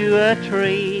up to a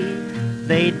tree.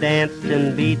 They danced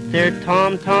and beat their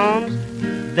tom-toms,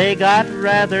 they got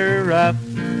rather rough,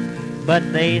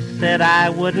 but they said I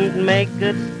wouldn't make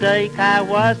good steak, I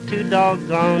was too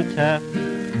doggone tough.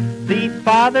 The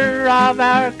father of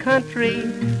our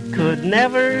country could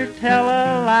never tell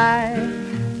a lie,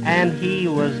 and he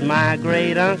was my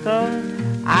great uncle.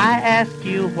 I ask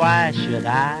you, why should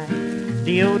I?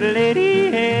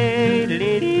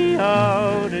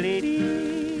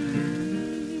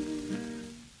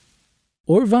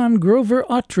 Orvon Grover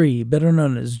Autry, better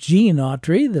known as Gene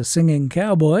Autry, the singing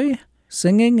cowboy,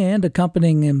 singing and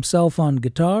accompanying himself on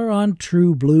guitar on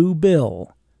True Blue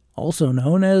Bill, also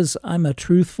known as I'm a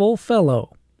Truthful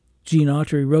Fellow. Gene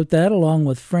Autry wrote that along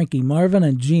with Frankie Marvin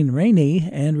and Gene Rainey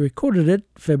and recorded it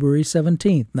February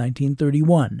 17,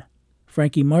 1931.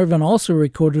 Frankie Marvin also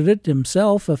recorded it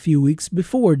himself a few weeks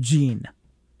before Gene.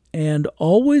 And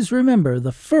always remember,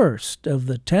 the first of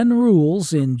the 10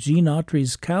 rules in Gene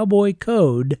Autry's Cowboy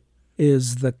Code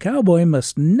is the cowboy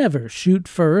must never shoot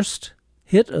first,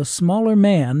 hit a smaller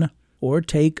man, or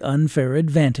take unfair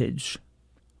advantage.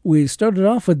 We started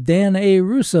off with Dan A.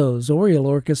 Russo's Oriole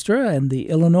Orchestra and the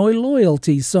Illinois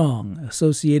Loyalty Song,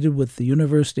 associated with the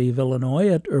University of Illinois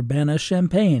at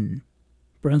Urbana-Champaign.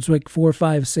 Brunswick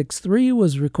 4563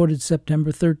 was recorded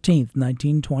September 13,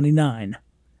 1929.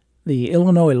 The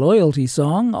Illinois Loyalty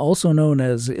Song, also known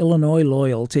as Illinois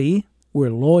Loyalty, We're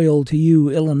Loyal to You,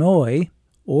 Illinois,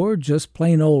 or just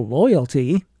plain old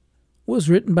Loyalty, was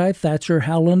written by Thatcher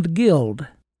Howland Guild.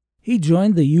 He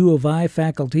joined the U of I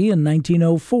faculty in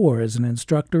 1904 as an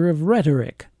instructor of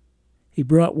rhetoric. He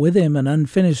brought with him an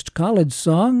unfinished college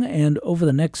song, and over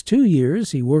the next 2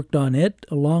 years he worked on it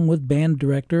along with band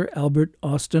director Albert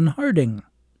Austin Harding.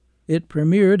 It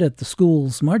premiered at the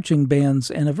school's marching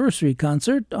band's anniversary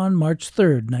concert on March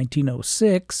 3,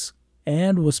 1906,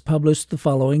 and was published the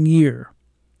following year.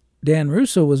 Dan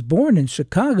Russo was born in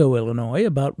Chicago, Illinois,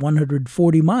 about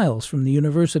 140 miles from the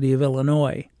University of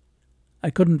Illinois. I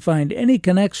couldn't find any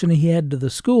connection he had to the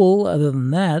school other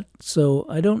than that, so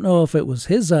I don't know if it was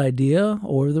his idea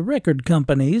or the record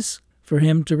company's for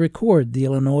him to record the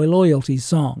Illinois Loyalty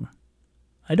song.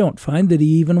 I don't find that he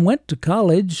even went to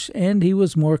college, and he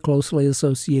was more closely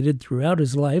associated throughout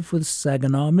his life with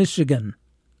Saginaw, Michigan.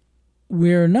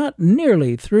 We're not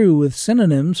nearly through with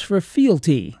synonyms for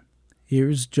fealty.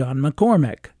 Here's John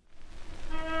McCormack.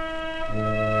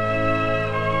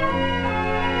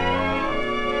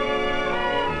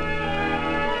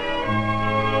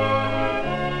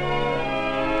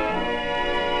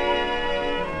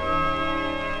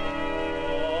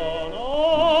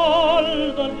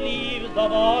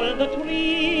 Of all the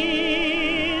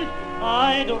trees,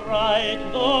 I'd write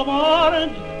the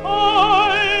words,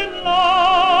 I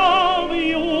love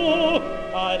you.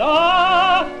 I'd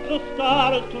ask the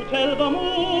stars to tell the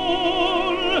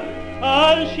moon,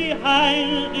 as she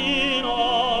hangs in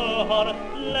all her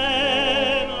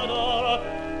splendor.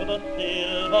 The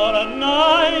silver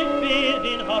night fades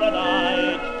in her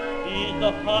light, is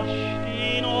hushed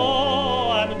in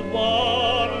awe and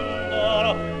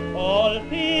wonder. All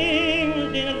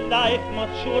things in life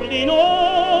must surely know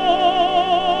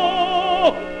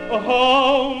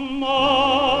how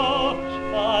much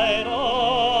I love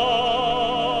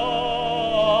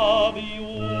you.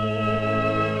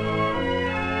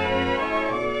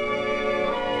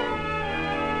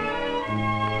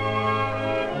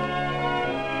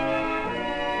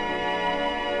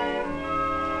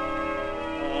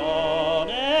 On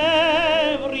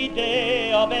every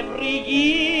day of every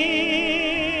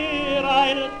year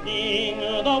I'll sing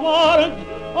the words,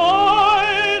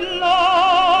 I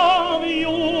love you.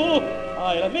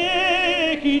 I'll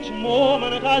make each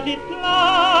moment as it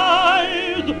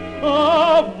flies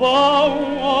a vow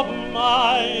of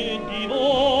my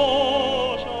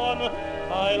devotion.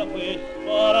 I'll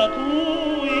whisper to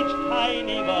each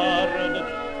tiny bird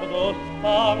the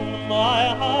song my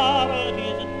heart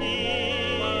is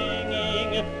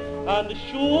singing, and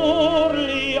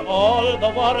surely all the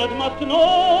world must know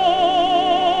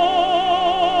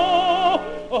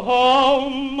how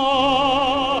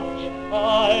much I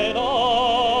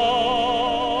love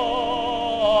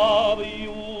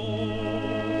you.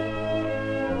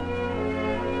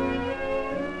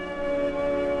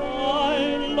 I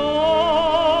love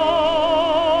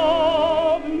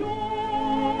you.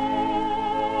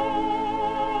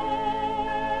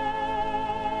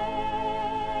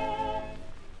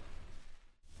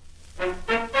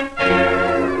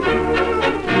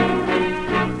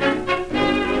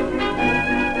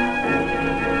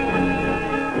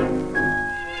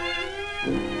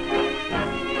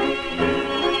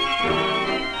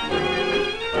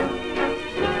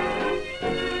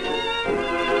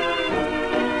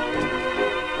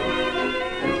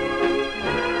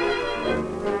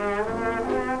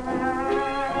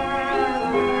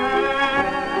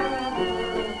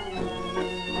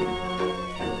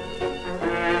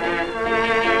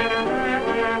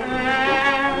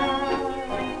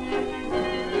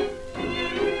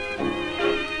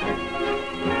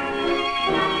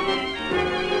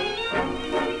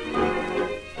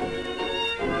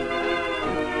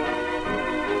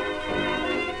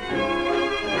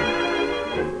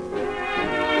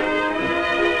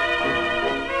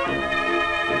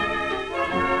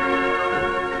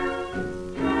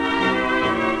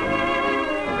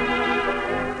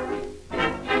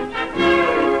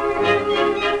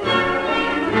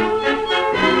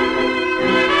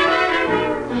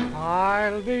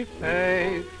 I'll be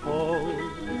faithful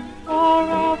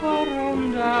forever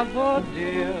and ever,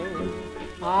 dear.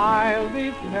 I'll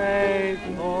be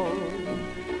faithful,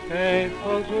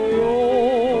 faithful to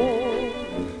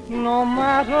you. No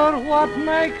matter what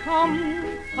may come,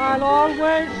 I'll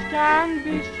always stand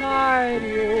beside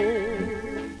you.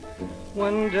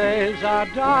 When days are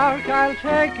dark, I'll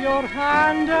take your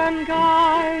hand and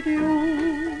guide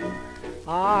you.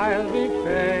 I'll be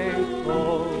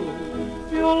faithful.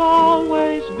 You'll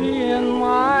always be in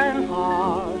my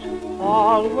heart,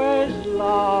 always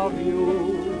love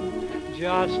you,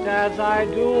 just as I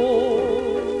do.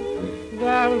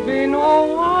 There'll be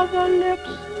no other lips,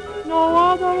 no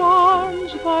other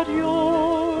arms but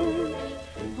yours.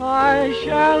 I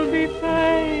shall be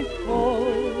faithful,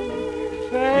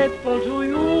 faithful to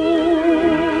you.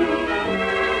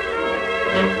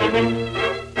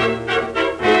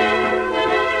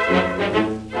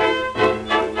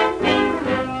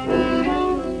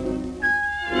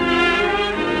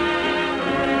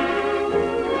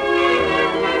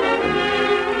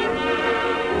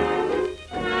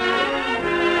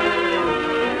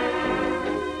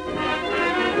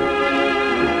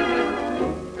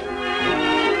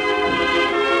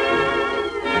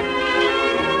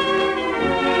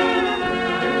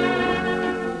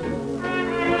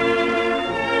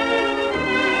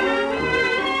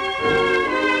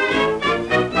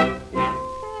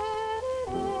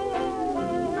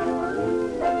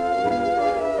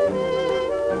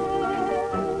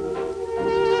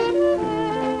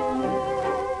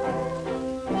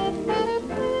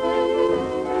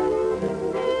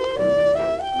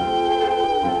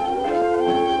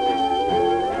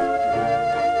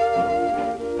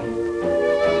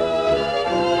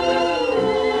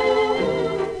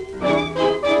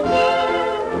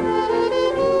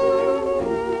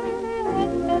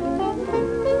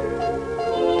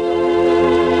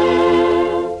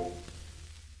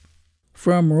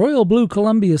 From Royal Blue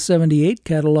Columbia 78,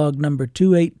 catalog number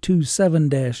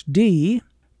 2827-D,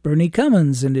 Bernie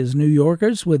Cummins and his New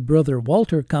Yorkers with brother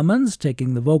Walter Cummins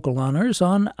taking the vocal honors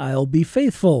on I'll Be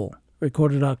Faithful,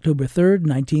 recorded October 3rd,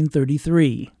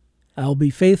 1933. I'll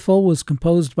Be Faithful was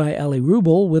composed by Ali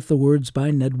Rubel with the words by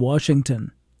Ned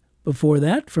Washington. Before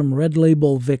that, from Red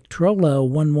Label Victrola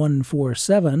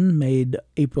 1147, made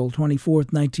April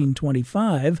 24th,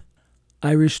 1925,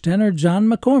 Irish tenor John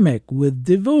McCormick with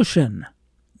Devotion.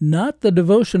 Not the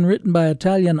Devotion written by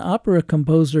Italian opera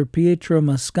composer Pietro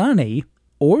Mascagni,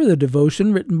 or the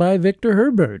Devotion written by Victor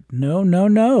Herbert. No, no,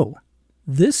 no.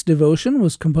 This Devotion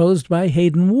was composed by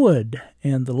Hayden Wood,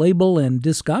 and the label and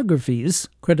discographies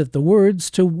credit the words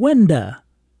to Wenda.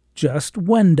 Just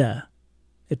Wenda.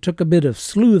 It took a bit of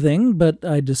sleuthing, but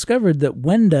I discovered that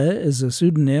Wenda is a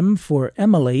pseudonym for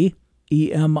Emily,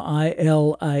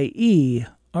 Emile,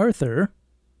 Arthur,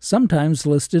 sometimes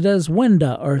listed as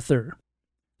Wenda Arthur.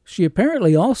 She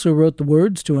apparently also wrote the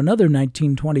words to another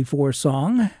 1924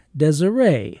 song,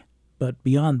 Desiree, but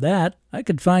beyond that, I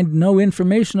could find no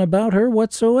information about her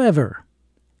whatsoever.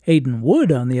 Hayden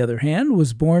Wood, on the other hand,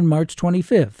 was born March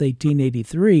 25,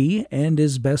 1883, and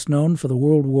is best known for the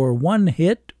World War I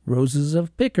hit Roses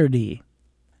of Picardy.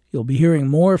 You'll be hearing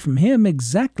more from him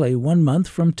exactly 1 month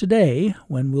from today,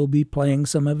 when we'll be playing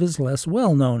some of his less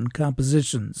well-known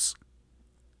compositions.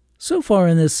 So far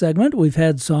in this segment, we've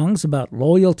had songs about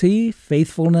loyalty,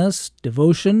 faithfulness,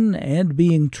 devotion, and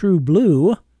being true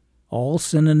blue, all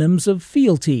synonyms of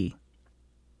fealty.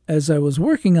 As I was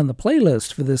working on the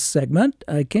playlist for this segment,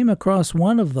 I came across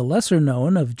one of the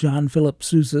lesser-known of John Philip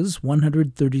Sousa's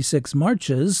 136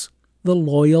 marches, The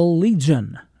Loyal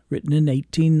Legion, written in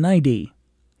 1890.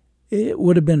 It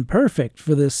would have been perfect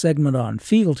for this segment on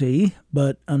fealty,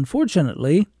 but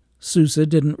unfortunately, Sousa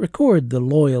didn't record The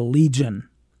Loyal Legion.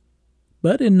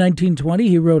 But in 1920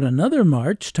 he wrote another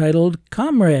march titled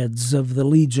Comrades of the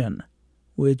Legion,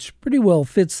 which pretty well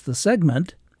fits the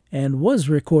segment and was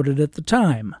recorded at the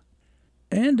time.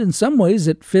 And in some ways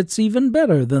it fits even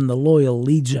better than The Loyal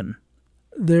Legion.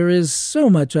 There is so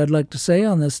much I'd like to say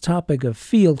on this topic of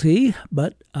fealty,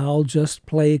 but I'll just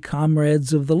play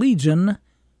Comrades of the Legion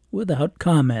without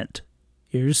comment.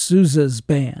 Here's Sousa's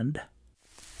band.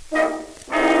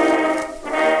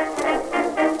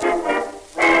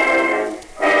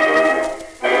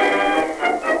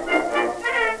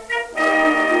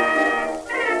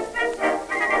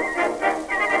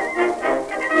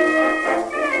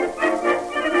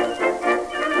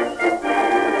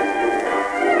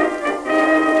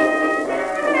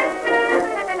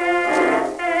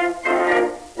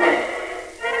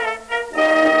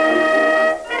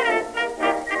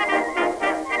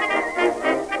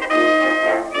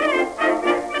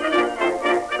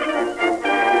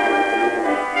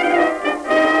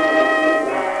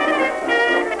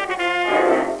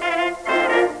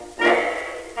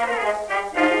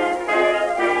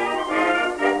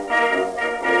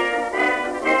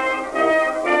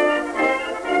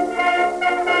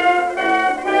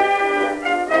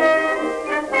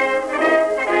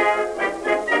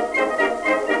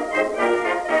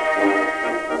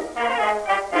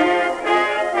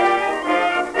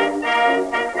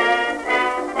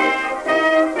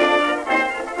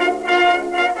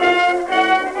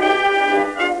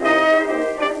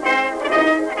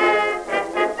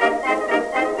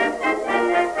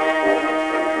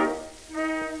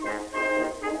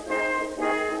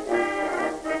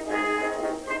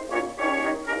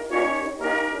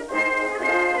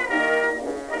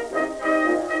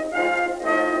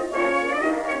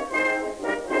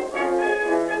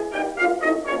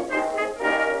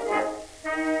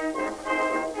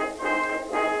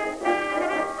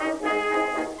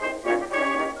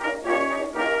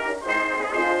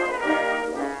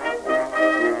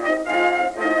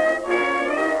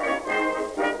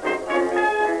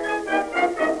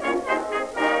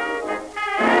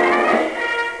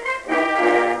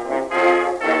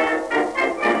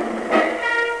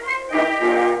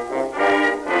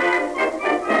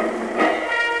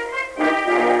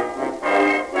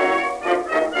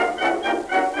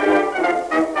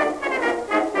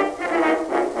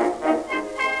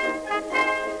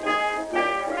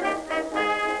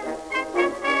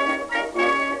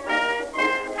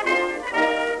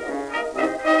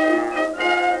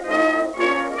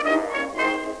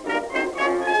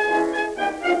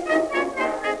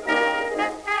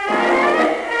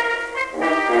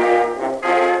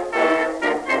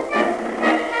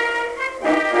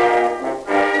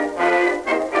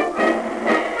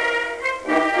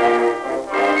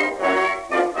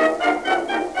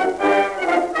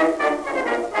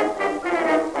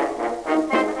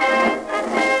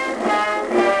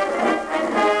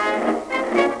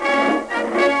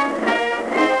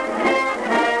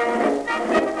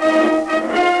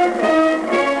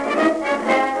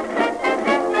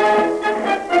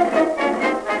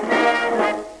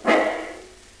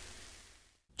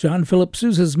 John Philip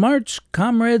Sousa's march,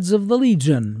 Comrades of the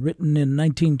Legion, written in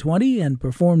 1920 and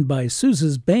performed by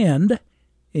Sousa's band,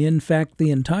 in fact the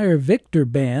entire Victor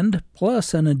Band,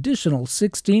 plus an additional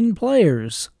 16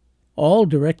 players, all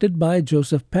directed by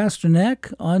Joseph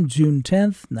Pasternak on June 10,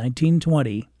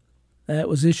 1920. That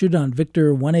was issued on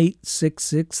Victor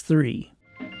 18663.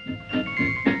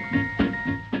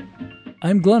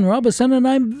 I'm Glenn Robison, and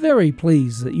I'm very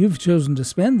pleased that you've chosen to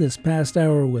spend this past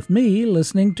hour with me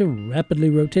listening to Rapidly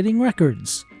Rotating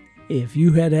Records. If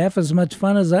you had half as much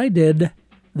fun as I did,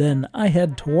 then I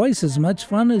had twice as much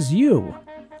fun as you.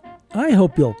 I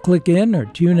hope you'll click in or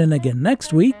tune in again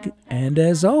next week, and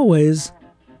as always,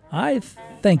 I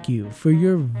thank you for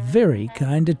your very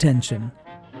kind attention.